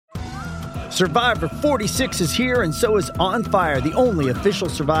Survivor 46 is here, and so is On Fire, the only official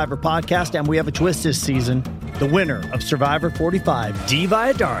Survivor podcast, and we have a twist this season. The winner of Survivor 45, Dee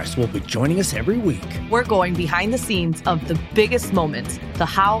Valladares, will be joining us every week. We're going behind the scenes of the biggest moments, the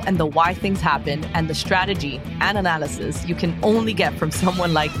how and the why things happen, and the strategy and analysis you can only get from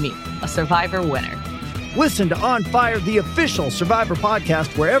someone like me, a Survivor winner. Listen to On Fire, the official Survivor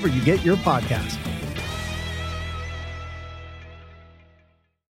podcast, wherever you get your podcast.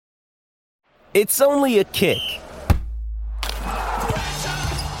 It's only a kick,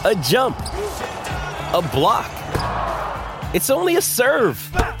 a jump, a block. It's only a serve.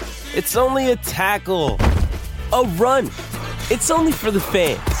 It's only a tackle, a run. It's only for the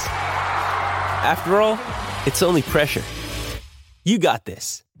fans. After all, it's only pressure. You got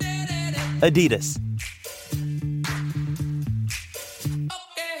this. Adidas.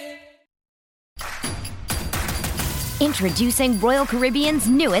 Introducing Royal Caribbean's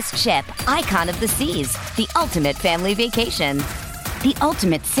newest ship, Icon of the Seas, the ultimate family vacation. The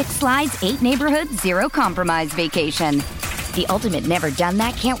ultimate 6 slides, 8 neighborhoods, 0 compromise vacation. The ultimate never done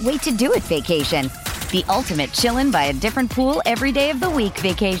that, can't wait to do it vacation. The ultimate chillin' by a different pool every day of the week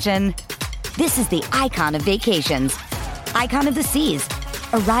vacation. This is the Icon of Vacations. Icon of the Seas,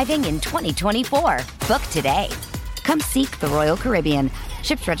 arriving in 2024. Book today. Come seek the Royal Caribbean.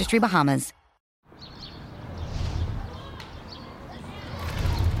 Ships Registry, Bahamas.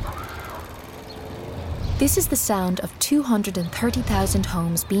 This is the sound of 230,000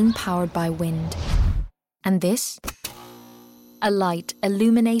 homes being powered by wind. And this? A light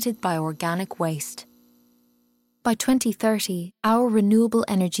illuminated by organic waste. By 2030, our renewable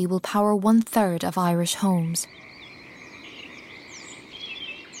energy will power 1/3 of Irish homes.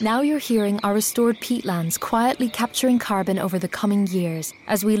 Now you're hearing our restored peatlands quietly capturing carbon over the coming years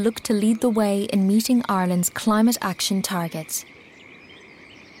as we look to lead the way in meeting Ireland's climate action targets.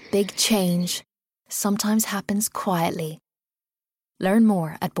 Big change sometimes happens quietly. Learn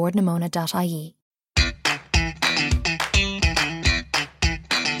more at boardnamona.ie.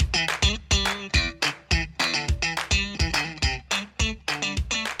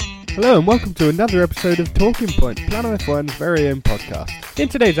 Hello and welcome to another episode of Talking Point, Planet F1's very own podcast. In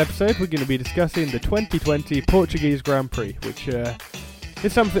today's episode we're going to be discussing the 2020 Portuguese Grand Prix, which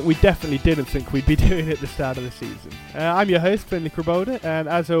is something we definitely didn't think we'd be doing at the start of the season. I'm your host, Finley Krabolda, and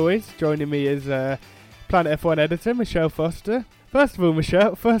as always, joining me is Planet F1 editor, Michelle Foster. First of all,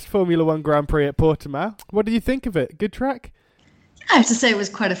 Michelle, first Formula One Grand Prix at Portimao. What did you think of it? Good track? I have to say it was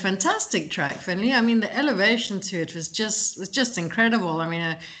quite a fantastic track, Finley. I mean, the elevation to it was just incredible. I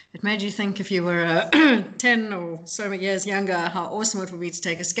mean, it made you think if you were 10 or so many years younger, how awesome it would be to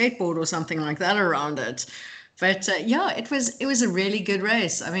take a skateboard or something like that around it. But yeah, it was a really good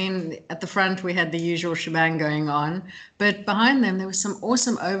race. I mean, at the front we had the usual shebang going on, but behind them there was some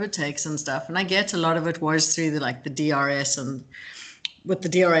awesome overtakes and stuff. And I get a lot of it was through the DRS and with the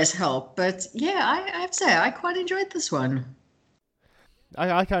DRS help. But yeah, I have to say I quite enjoyed this one.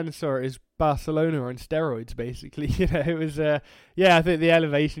 I kind of saw it as Barcelona on steroids, basically. You know, it was I think the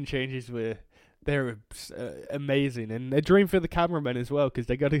elevation changes were amazing and a dream for the cameramen as well because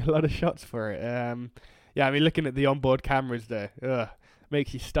they got a lot of shots for it. Yeah, I mean, looking at the onboard cameras there,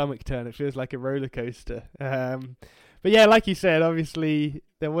 makes your stomach turn. It feels like a roller coaster. But yeah, like you said, obviously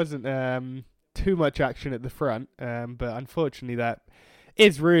there wasn't too much action at the front, but unfortunately that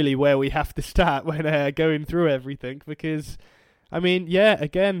is really where we have to start when going through everything because, I mean, yeah,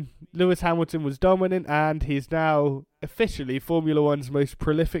 again, Lewis Hamilton was dominant and he's now officially Formula One's most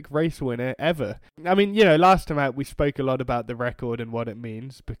prolific race winner ever. I mean, you know, last time out we spoke a lot about the record and what it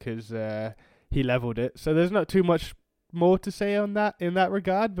means because he leveled it. So there's not too much more to say on that in that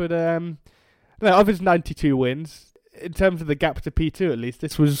regard. But of his 92 wins, in terms of the gap to P2 at least,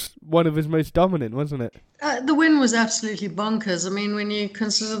 this was one of his most dominant, wasn't it? The win was absolutely bonkers. I mean, when you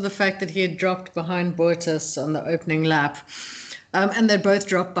consider the fact that he had dropped behind Bottas on the opening lap, and they both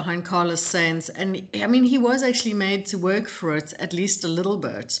dropped behind Carlos Sainz. And I mean, he was actually made to work for it at least a little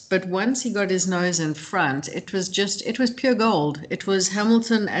bit. But once he got his nose in front, it was pure gold. It was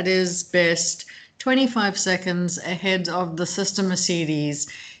Hamilton at his best, 25 seconds ahead of the sister Mercedes.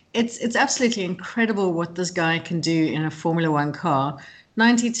 It's absolutely incredible what this guy can do in a Formula One car.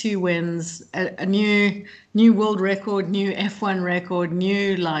 92 wins, a new world record, new F1 record,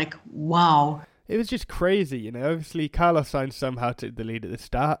 wow. It was just crazy, you know. Obviously, Carlos Sainz somehow took the lead at the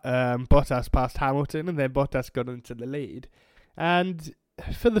start. Bottas passed Hamilton, and then Bottas got into the lead. And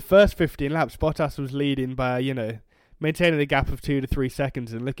for the first 15 laps, Bottas was leading by, you know, maintaining a gap of 2 to 3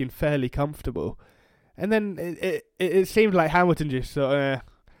 seconds and looking fairly comfortable. And then it seemed like Hamilton just sort of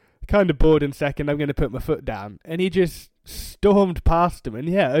kind of bored in second. I'm going to put my foot down, and he just stormed past him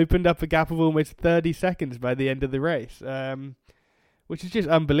and opened up a gap of almost 30 seconds by the end of the race, which is just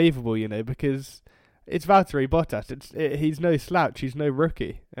unbelievable, because it's Valtteri Bottas. He's no slouch, he's no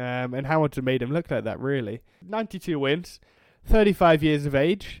rookie, and Hamilton made him look like that, really. 92 wins, 35 years of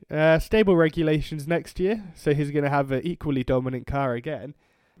age, stable regulations next year, so he's going to have an equally dominant car again.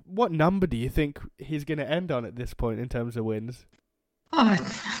 What number do you think he's going to end on at this point in terms of wins? Oh,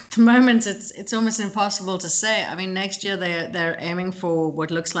 at the moment, it's almost impossible to say. I mean, next year they're aiming for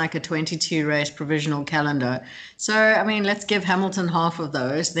what looks like a 22 race provisional calendar. So, I mean, let's give Hamilton half of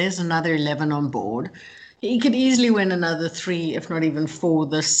those. There's another 11 on board. He could easily win another 3, if not even 4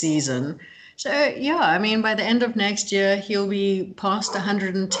 this season. So, I mean, by the end of next year, he'll be past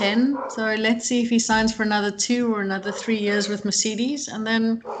 110. So let's see if he signs for another 2 or another 3 years with Mercedes. And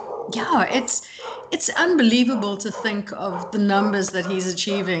then, it's unbelievable to think of the numbers that he's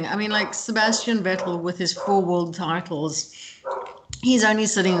achieving. I mean, like Sebastian Vettel with his 4 world titles, he's only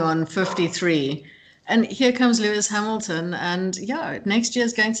sitting on 53. And here comes Lewis Hamilton. And next year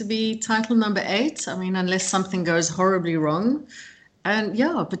is going to be title number 8. I mean, unless something goes horribly wrong. And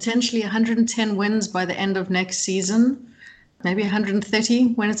potentially 110 wins by the end of next season, maybe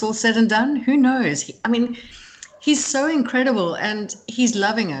 130 when it's all said and done. Who knows? He's so incredible and he's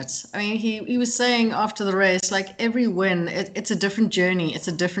loving it. I mean, he was saying after the race, like every win, it's a different journey. It's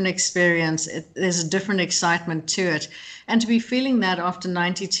a different experience. There's a different excitement to it. And to be feeling that after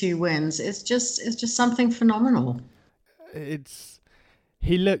 92 wins, it's just something phenomenal.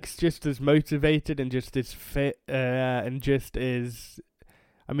 He looks just as motivated and just as fit and just as,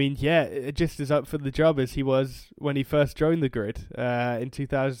 just as up for the job as he was when he first joined the grid in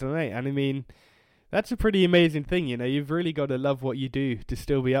 2008. And I mean, that's a pretty amazing thing, You've really got to love what you do to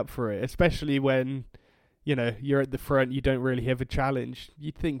still be up for it, especially when, you're at the front, you don't really have a challenge.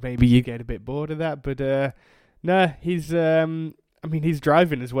 You'd think maybe you get a bit bored of that, but no, he's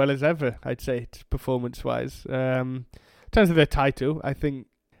driving as well as ever, I'd say, performance-wise. In terms of their title, I think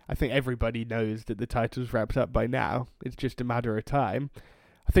everybody knows that the title's wrapped up by now. It's just a matter of time.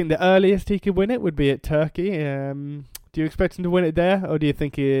 I think the earliest he could win it would be at Turkey. Do you expect him to win it there, or do you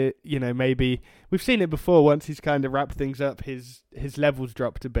think maybe we've seen it before? Once he's kind of wrapped things up, his levels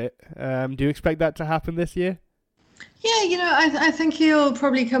dropped a bit. Do you expect that to happen this year? Yeah, I think he'll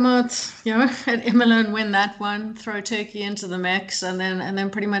probably come out, at Imola and win that one, throw Turkey into the mix, and then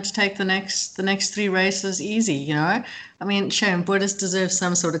pretty much take the next 3 races easy. I mean, shame, Bottas deserves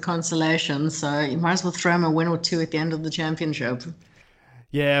some sort of consolation, so you might as well throw him a win or 2 at the end of the championship.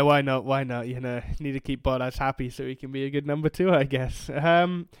 Yeah, why not? Need to keep Bottas happy so he can be a good number 2, I guess. I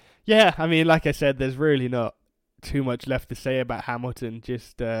mean, like I said, there's really not too much left to say about Hamilton.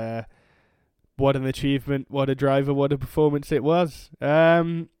 Just what an achievement, what a driver, what a performance it was.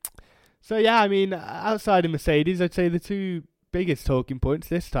 Outside of Mercedes, I'd say the 2 biggest talking points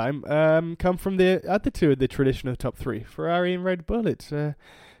this time come from the other 2 of the traditional top 3, Ferrari and Red Bull. It's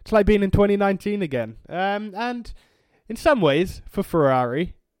like being in 2019 again. And in some ways, for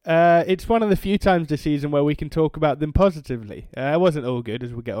Ferrari, it's one of the few times this season where we can talk about them positively. It wasn't all good,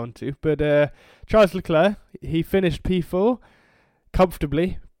 as we'll get on to, but Charles Leclerc, he finished P4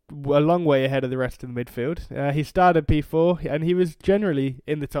 comfortably, a long way ahead of the rest of the midfield. He started P4, and he was generally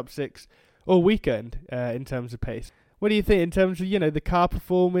in the top 6 all weekend in terms of pace. What do you think in terms of, the car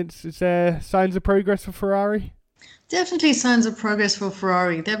performance? Is there signs of progress for Ferrari? Definitely signs of progress for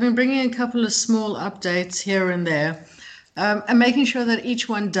Ferrari. They've been bringing a couple of small updates here and there. And making sure that each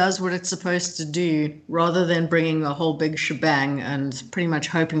one does what it's supposed to do rather than bringing a whole big shebang and pretty much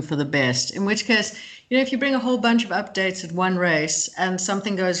hoping for the best. In which case, if you bring a whole bunch of updates at one race and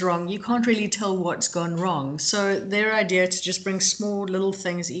something goes wrong, you can't really tell what's gone wrong. So their idea to just bring small little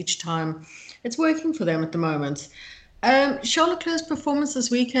things each time, it's working for them at the moment. Charles Leclerc's performance this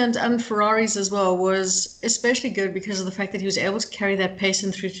weekend and Ferrari's as well was especially good because of the fact that he was able to carry that pace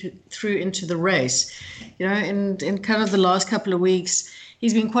through into the race. In kind of the last couple of weeks,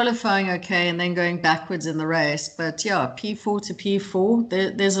 he's been qualifying okay and then going backwards in the race. But P4 to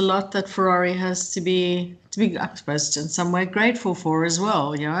P4, there's a lot that Ferrari has to be, I suppose, in some way grateful for as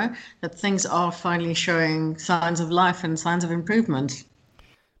well. That things are finally showing signs of life and signs of improvement.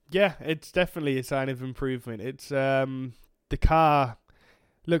 Yeah, it's definitely a sign of improvement. It's the car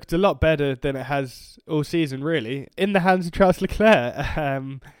looked a lot better than it has all season, really, in the hands of Charles Leclerc,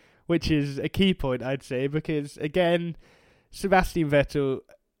 which is a key point, I'd say, because, again, Sebastian Vettel,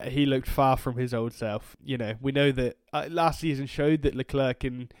 he looked far from his old self. We know that last season showed that Leclerc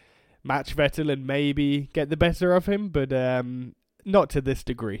can match Vettel and maybe get the better of him, but not to this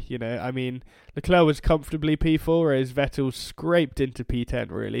degree, Leclerc was comfortably P4, whereas Vettel scraped into P10,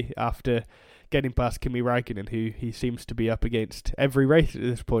 really, after getting past Kimi Räikkönen, who he seems to be up against every race at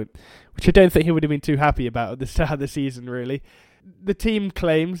this point, which I don't think he would have been too happy about at the start of the season, really. The team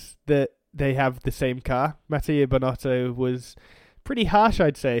claims that they have the same car. Matteo Bonotto was pretty harsh,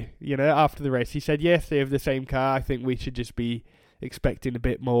 I'd say, after the race. He said, yes, they have the same car. I think we should just be expecting a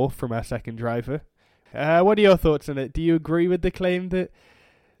bit more from our second driver. What are your thoughts on it? Do you agree with the claim that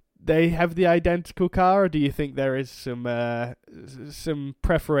they have the identical car, or do you think there is some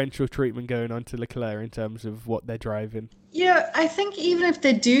preferential treatment going on to Leclerc in terms of what they're driving? Yeah, I think even if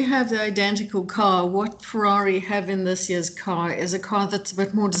they do have the identical car, what Ferrari have in this year's car is a car that's a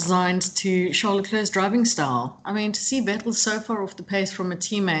bit more designed to Charles Leclerc's driving style. I mean, to see Vettel so far off the pace from a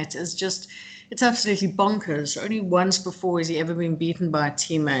teammate is just, it's absolutely bonkers. Only once before has he ever been beaten by a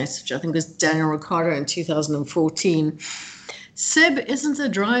teammate, which I think was Daniel Ricciardo in 2014. Seb isn't a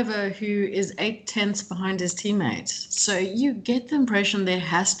driver who is 8/10 behind his teammate. So you get the impression there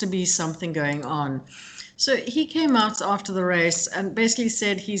has to be something going on. So he came out after the race and basically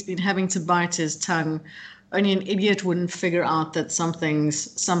said he's been having to bite his tongue. Only an idiot wouldn't figure out that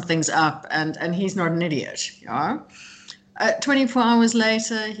something's up, and he's not an idiot. 24 hours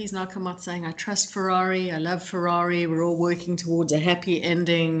later, he's now come out saying, I trust Ferrari, I love Ferrari, we're all working towards a happy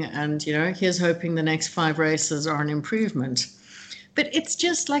ending, and here's hoping the next 5 races are an improvement. But it's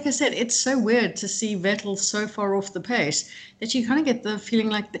just, like I said, it's so weird to see Vettel so far off the pace that you kind of get the feeling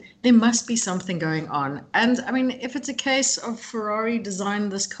like there must be something going on. And, I mean, if it's a case of Ferrari designed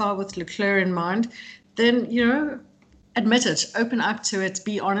this car with Leclerc in mind, then, admit it, open up to it,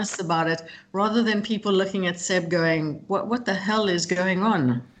 be honest about it, rather than people looking at Seb going, what the hell is going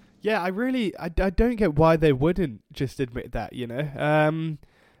on? Yeah, I don't get why they wouldn't just admit that,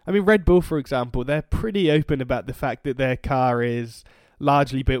 I mean, Red Bull, for example, they're pretty open about the fact that their car is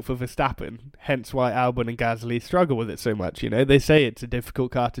largely built for Verstappen, hence why Albon and Gasly struggle with it so much. They say it's a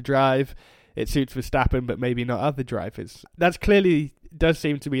difficult car to drive, it suits Verstappen, but maybe not other drivers. That's clearly does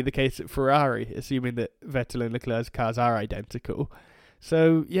seem to be the case at Ferrari, assuming that Vettel and Leclerc's cars are identical.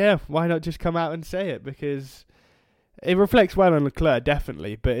 So, yeah, why not just come out and say it? Because it reflects well on Leclerc,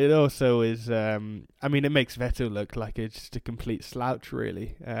 definitely, but it also is, it makes Vettel look like it's just a complete slouch,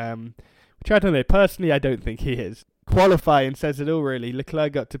 really. Which I don't know, personally, I don't think he is. Qualifying says it all, really.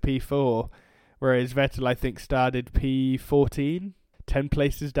 Leclerc got to P4, whereas Vettel, I think, started P14, 10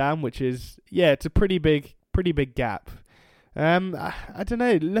 places down, which is, it's a pretty big gap. I don't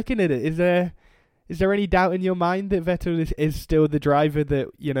know, looking at it, is there any doubt in your mind that Vettel is still the driver that,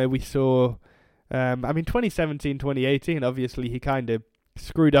 we saw? 2017, 2018, obviously he kind of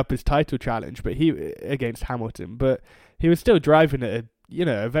screwed up his title challenge, but against Hamilton, but he was still driving at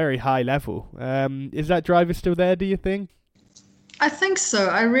a very high level. Is that driver still there, do you think? I think so.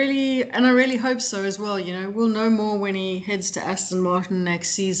 I really hope so as well. We'll know more when he heads to Aston Martin next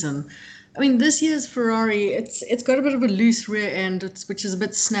season. I mean, this year's Ferrari, it's got a bit of a loose rear end, which is a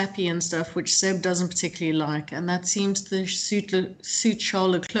bit snappy and stuff, which Seb doesn't particularly like, and that seems to suit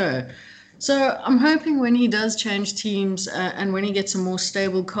Charles Leclerc. So I'm hoping when he does change teams and when he gets a more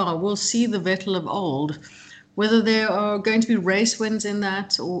stable car, we'll see the Vettel of old. Whether there are going to be race wins in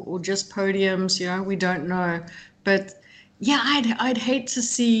that or just podiums, we don't know. But yeah, I'd hate to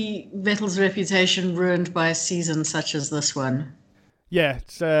see Vettel's reputation ruined by a season such as this one. Yeah,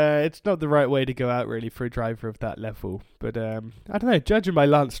 it's not the right way to go out, really, for a driver of that level. But I don't know, judging by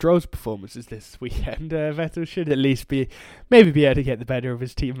Lance Stroll's performances this weekend, Vettel should at least maybe be able to get the better of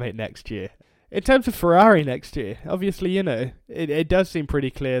his teammate next year. In terms of Ferrari next year, obviously, it does seem pretty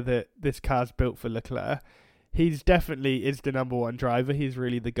clear that this car's built for Leclerc. He's definitely is the number one driver. He's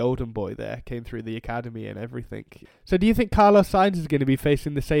really the golden boy there, came through the academy and everything. So do you think Carlos Sainz is going to be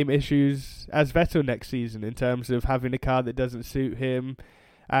facing the same issues as Vettel next season in terms of having a car that doesn't suit him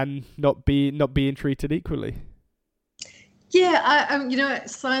and not being treated equally? Yeah,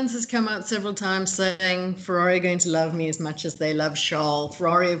 Sainz has come out several times saying Ferrari are going to love me as much as they love Charles.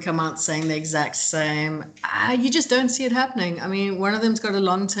 Ferrari have come out saying the exact same. You just don't see it happening. I mean, one of them's got a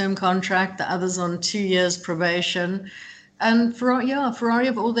long-term contract, the other's on 2 years probation. And Ferrari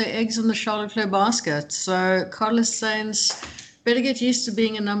have all their eggs in the Charles Leclerc basket. So Carlos Sainz better get used to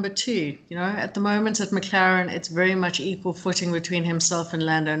being a number 2. At the moment at McLaren, it's very much equal footing between himself and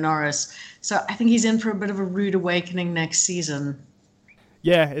Lando Norris. So I think he's in for a bit of a rude awakening next season.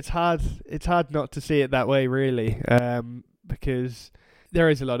 Yeah, it's hard not to see it that way, really, because there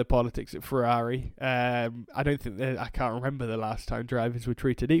is a lot of politics at Ferrari. I can't remember the last time drivers were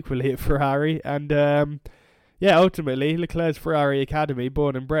treated equally at Ferrari, and ultimately Leclerc's Ferrari Academy,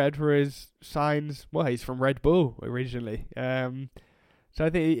 born and bred, whereas Sainz, he's from Red Bull originally. So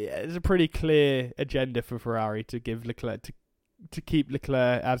I think it's a pretty clear agenda for Ferrari to give Leclerc to keep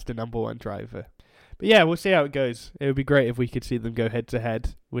Leclerc as the number one driver. But yeah, we'll see how it goes. It would be great if we could see them go head to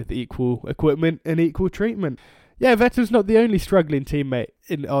head with equal equipment and equal treatment. Yeah, Vettel's not the only struggling teammate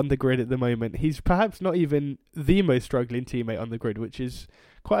on the grid at the moment. He's perhaps not even the most struggling teammate on the grid, which is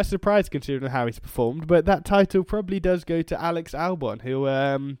quite a surprise considering how he's performed. But that title probably does go to Alex Albon, who,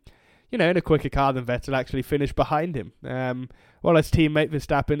 in a quicker car than Vettel, actually finished behind him. While his teammate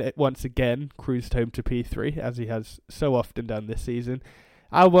Verstappen once again cruised home to P3, as he has so often done this season.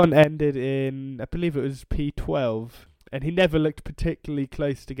 Albon ended in, I believe it was P12, and he never looked particularly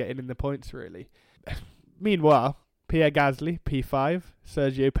close to getting in the points, really. Meanwhile, Pierre Gasly, P5,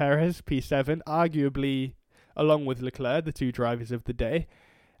 Sergio Perez, P7, arguably, along with Leclerc, the two drivers of the day.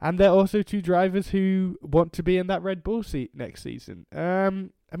 And they're also two drivers who want to be in that Red Bull seat next season.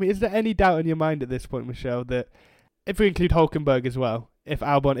 Is there any doubt in your mind at this point, Michelle, that if we include Hülkenberg as well, if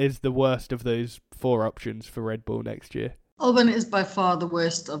Albon is the worst of those four options for Red Bull next year? Albon is by far the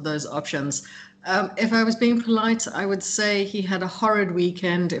worst of those options. If I was being polite, I would say he had a horrid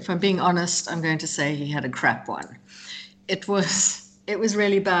weekend. If I'm being honest, I'm going to say he had a crap one. It was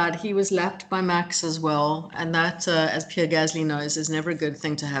really bad. He was lapped by Max as well. And that, as Pierre Gasly knows, is never a good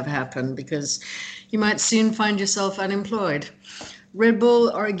thing to have happen because you might soon find yourself unemployed. Red Bull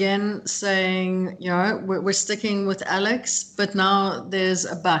are again saying, we're sticking with Alex, but now there's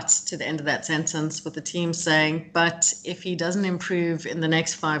a but to the end of that sentence with the team saying, but if he doesn't improve in the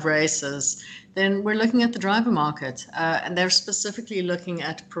next 5 races, then we're looking at the driver market. And they're specifically looking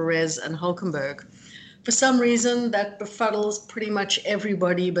at Perez and Hülkenberg. For some reason, that befuddles pretty much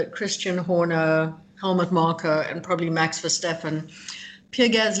everybody but Christian Horner, Helmut Marko, and probably Max Verstappen. Pierre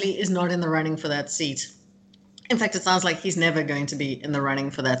Gasly is not in the running for that seat. In fact, it sounds like he's never going to be in the running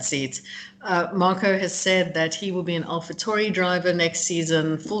for that seat. Marco has said that he will be an AlphaTauri driver next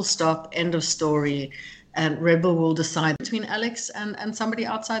season, full stop, end of story. And Red Bull will decide between Alex and somebody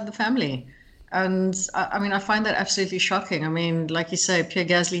outside the family. And I find that absolutely shocking. Like you say, Pierre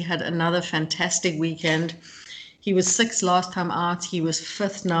Gasly had another fantastic weekend. He was 6th last time out. He was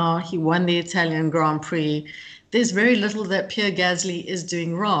 5th now. He won the Italian Grand Prix. There's very little that Pierre Gasly is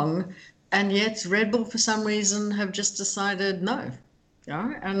doing wrong. And yet Red Bull, for some reason, have just decided no.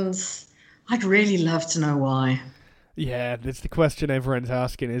 And I'd really love to know why. Yeah, that's the question everyone's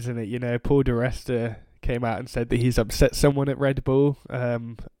asking, isn't it? Paul di Resta came out and said that he's upset someone at Red Bull.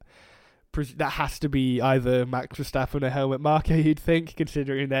 That has to be either Max Verstappen or Helmut Marko, you'd think,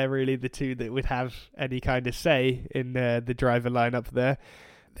 considering they're really the two that would have any kind of say in the driver lineup there.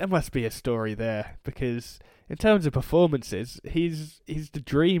 There must be a story there, because in terms of performances, he's the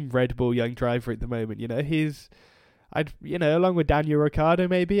dream Red Bull young driver at the moment. Along with Daniel Ricciardo,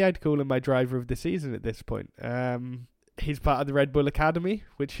 maybe I'd call him my driver of the season at this point. He's part of the Red Bull Academy,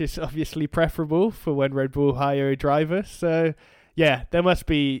 which is obviously preferable for when Red Bull hire a driver. So, yeah, there must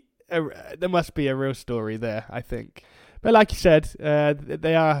be a real story there, I think. But like you said,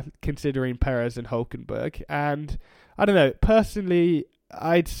 they are considering Perez and Hülkenberg, and I don't know. Personally,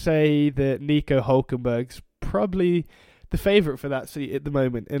 I'd say that Nico Hülkenberg's probably the favourite for that seat at the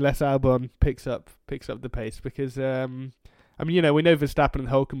moment, unless Albon picks up the pace. Because we know Verstappen and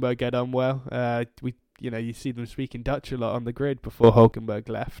Hülkenberg get on well. You see them speaking Dutch a lot on the grid before Hülkenberg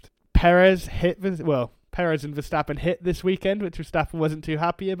left. Perez and Verstappen hit this weekend, which Verstappen wasn't too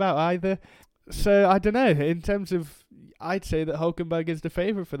happy about either. So I don't know. In terms of, I'd say that Hülkenberg is the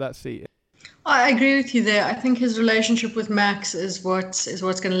favourite for that seat. I agree with you there. I think his relationship with Max is what's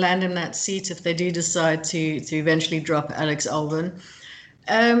going to land him that seat if they do decide to eventually drop Alex Albon.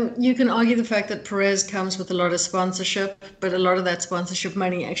 You can argue the fact that Perez comes with a lot of sponsorship, but a lot of that sponsorship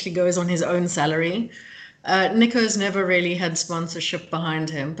money actually goes on his own salary. Nico's never really had sponsorship behind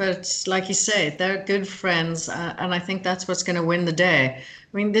him, but like you say, they're good friends, and I think that's what's going to win the day.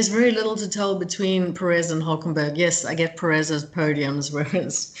 There's very little to tell between Perez and Hülkenberg. Yes, I get Perez's podiums,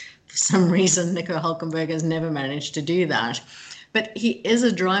 whereas for some reason Nico Hülkenberg has never managed to do that. But he is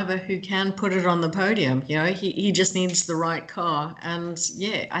a driver who can put it on the podium. He just needs the right car. And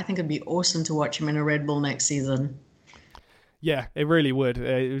yeah, I think it'd be awesome to watch him in a Red Bull next season. Yeah, it really would.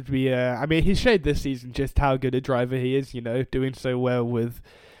 It would be. He's showed this season just how good a driver he is. Doing so well with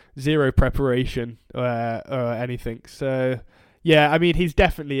zero preparation or anything. So yeah, he's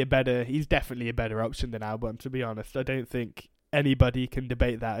definitely a better option than Albon. To be honest, I don't think anybody can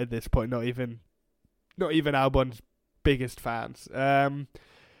debate that at this point. Not even Albon's biggest fans.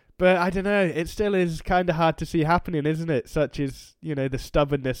 But I don't know. It still is kind of hard to see happening, isn't it? Such as the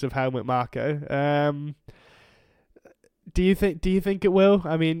stubbornness of Helmut Marko. Do you think it will?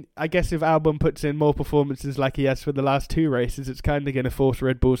 I guess if Albon puts in more performances like he has for the last 2 races, it's kind of going to force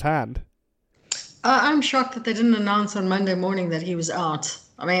Red Bull's hand. I'm shocked that they didn't announce on Monday morning that he was out.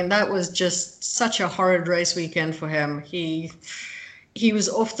 I mean, that was just such a horrid race weekend for him. He was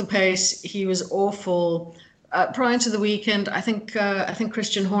off the pace. He was awful. Prior to the weekend, I think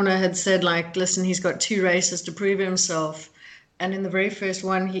Christian Horner had said, like, listen, he's got 2 races to prove himself, and in the very first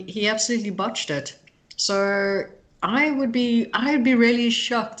one, he absolutely botched it. So I'd be really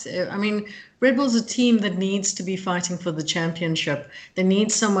shocked. I mean, Red Bull's a team that needs to be fighting for the championship. They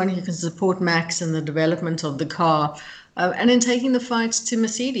need someone who can support Max in the development of the car. And in taking the fight to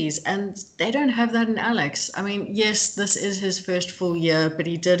Mercedes, and they don't have that in Alex. I mean, yes, this is his first full year, but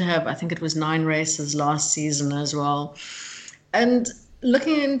he did have, I think it was 9 races last season as well. And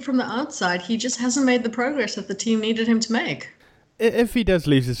looking in from the outside, he just hasn't made the progress that the team needed him to make. If he does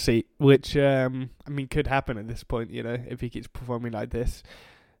lose his seat, which, could happen at this point, if he keeps performing like this,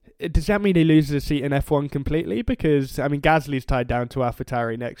 does that mean he loses his seat in F1 completely? Because, Gasly's tied down to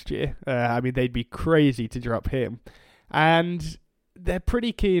AlphaTauri next year. They'd be crazy to drop him. And they're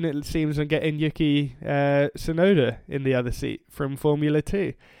pretty keen, it seems, on getting Yuki Tsunoda in the other seat from Formula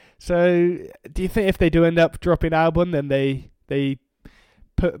 2. So, do you think if they do end up dropping Albon, then they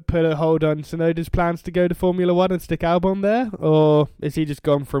put a hold on Tsunoda's plans to go to Formula 1 and stick Albon there? Or is he just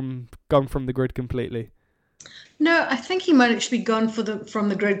gone from the grid completely? No, I think he might actually be gone from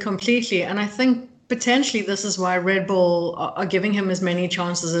the grid completely. And I think potentially this is why Red Bull are giving him as many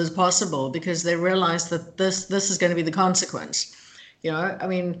chances as possible, because they realize that this is going to be the consequence.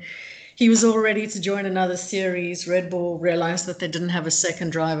 He was all ready to join another series. Red Bull realized that they didn't have a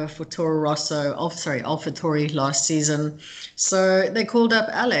second driver for AlphaTauri last season. So they called up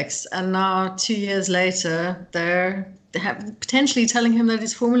Alex, and now 2 years later, they have potentially telling him that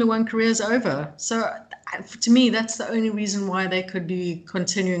his Formula One career is over. So to me, that's the only reason why they could be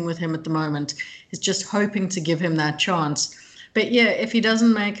continuing with him at the moment, is just hoping to give him that chance. But yeah, if he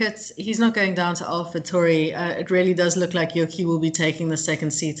doesn't make it, he's not going down to AlphaTauri. It really does look like Yuki will be taking the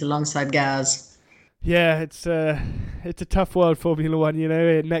second seat alongside Gaz. Yeah, it's a tough world, Formula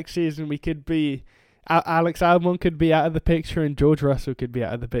One. Next season we could be Alex Albon could be out of the picture and George Russell could be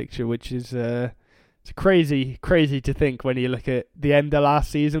out of the picture, which is it's crazy to think when you look at the end of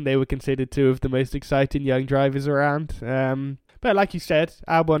last season. They were considered 2 of the most exciting young drivers around. But like you said,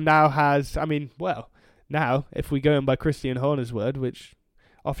 Albon now has, now, if we go in by Christian Horner's word, which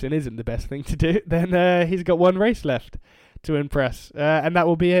often isn't the best thing to do, then he's got 1 race left to impress, and that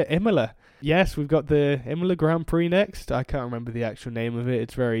will be at Imola. Yes, we've got the Imola Grand Prix next. I can't remember the actual name of it.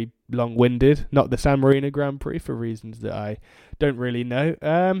 It's very long-winded. Not the San Marino Grand Prix for reasons that I don't really know.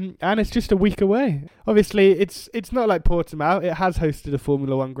 And it's just a week away. Obviously, it's not like Portimao. It has hosted a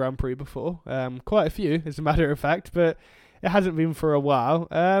Formula One Grand Prix before. Quite a few, as a matter of fact, but it hasn't been for a while.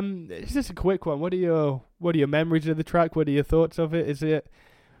 It's just a quick one. What are your memories of the track? What are your thoughts of it? Is it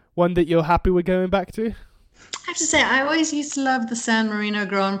one that you're happy with going back to? I have to say, I always used to love the San Marino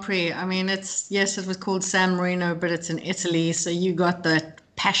Grand Prix. It was called San Marino, but it's in Italy, so you got that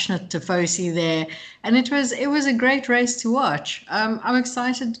passionate tifosi there, and it was a great race to watch. I'm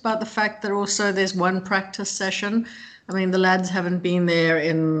excited about the fact that also there's 1 practice session. The lads haven't been there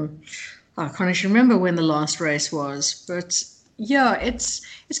I can't actually remember when the last race was, but yeah, it's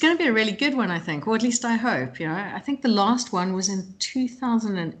going to be a really good one, I think, or at least I hope. I think the last one was in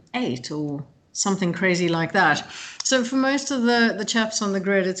 2008 or something crazy like that. So for most of the chaps on the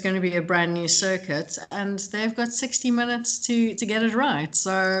grid, it's going to be a brand new circuit, and they've got 60 minutes to get it right.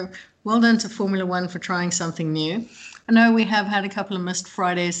 So well done to Formula One for trying something new. I know we have had a couple of missed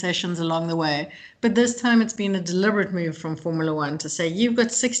Friday sessions along the way, but this time it's been a deliberate move from Formula One to say you've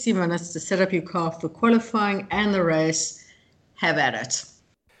got 60 minutes to set up your car for qualifying and the race. Have at it.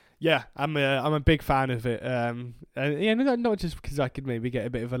 Yeah, I'm a big fan of it. Not just because I could maybe get a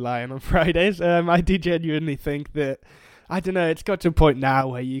bit of a lie-in on Fridays. I do genuinely think that, I don't know, it's got to a point now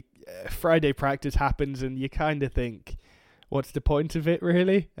where Friday practice happens and you kind of think, what's the point of it,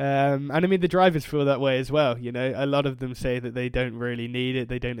 really? The drivers feel that way as well. A lot of them say that they don't really need it,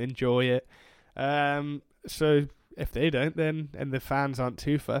 they don't enjoy it. So if they don't, then, and the fans aren't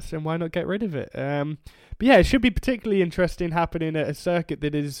too fussed, then why not get rid of it? But yeah, it should be particularly interesting happening at a circuit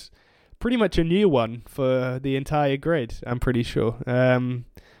that is pretty much a new one for the entire grid, I'm pretty sure. I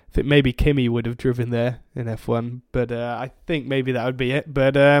think maybe Kimi would have driven there in F1, but I think maybe that would be it.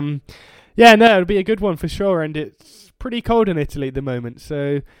 But it'll be a good one for sure, and it's pretty cold in Italy at the moment,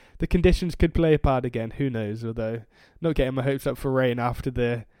 so the conditions could play a part again. Who knows? Although, not getting my hopes up for rain after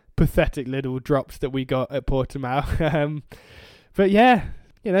the pathetic little drops that we got at Portimao. But yeah,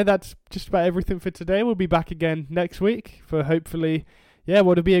 that's just about everything for today. We'll be back again next week for hopefully, yeah,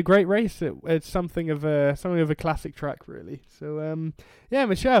 well, it'll be a great race. It's something of a classic track, really. So, yeah,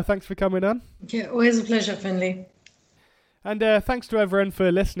 Michelle, thanks for coming on. Yeah, always a pleasure, Finley. And thanks to everyone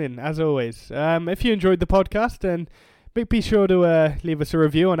for listening, as always. If you enjoyed the podcast, then be sure to leave us a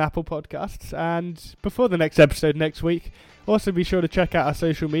review on Apple Podcasts. And before the next episode next week, also be sure to check out our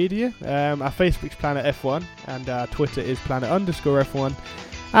social media. Our Facebook's Planet F1, and our Twitter is Planet_F1,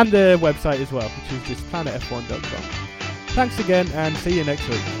 and the website as well, which is just planetf1.com. Thanks again, and see you next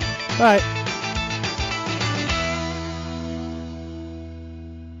week. Bye.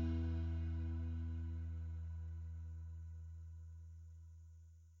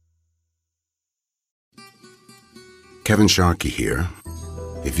 Kevin Sharkey here.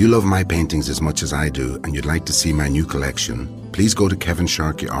 If you love my paintings as much as I do and you'd like to see my new collection, please go to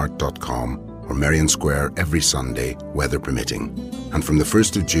kevinsharkeyart.com or Merrion Square every Sunday, weather permitting. And from the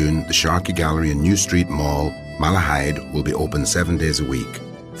 1st of June, the Sharkey Gallery in New Street Mall, Malahide, will be open 7 days a week.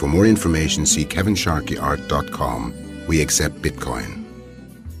 For more information, see kevinsharkeyart.com. We accept Bitcoin.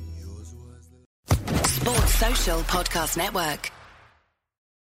 Sports Social Podcast Network.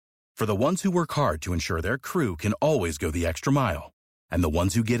 For the ones who work hard to ensure their crew can always go the extra mile, and the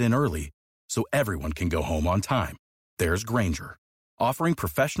ones who get in early so everyone can go home on time, there's Grainger, offering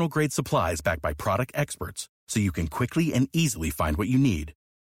professional-grade supplies backed by product experts so you can quickly and easily find what you need.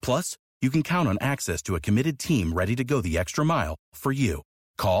 Plus, you can count on access to a committed team ready to go the extra mile for you.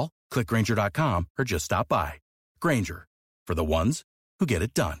 Call, click Grainger.com, or just stop by. Grainger, for the ones who get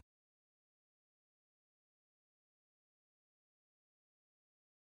it done.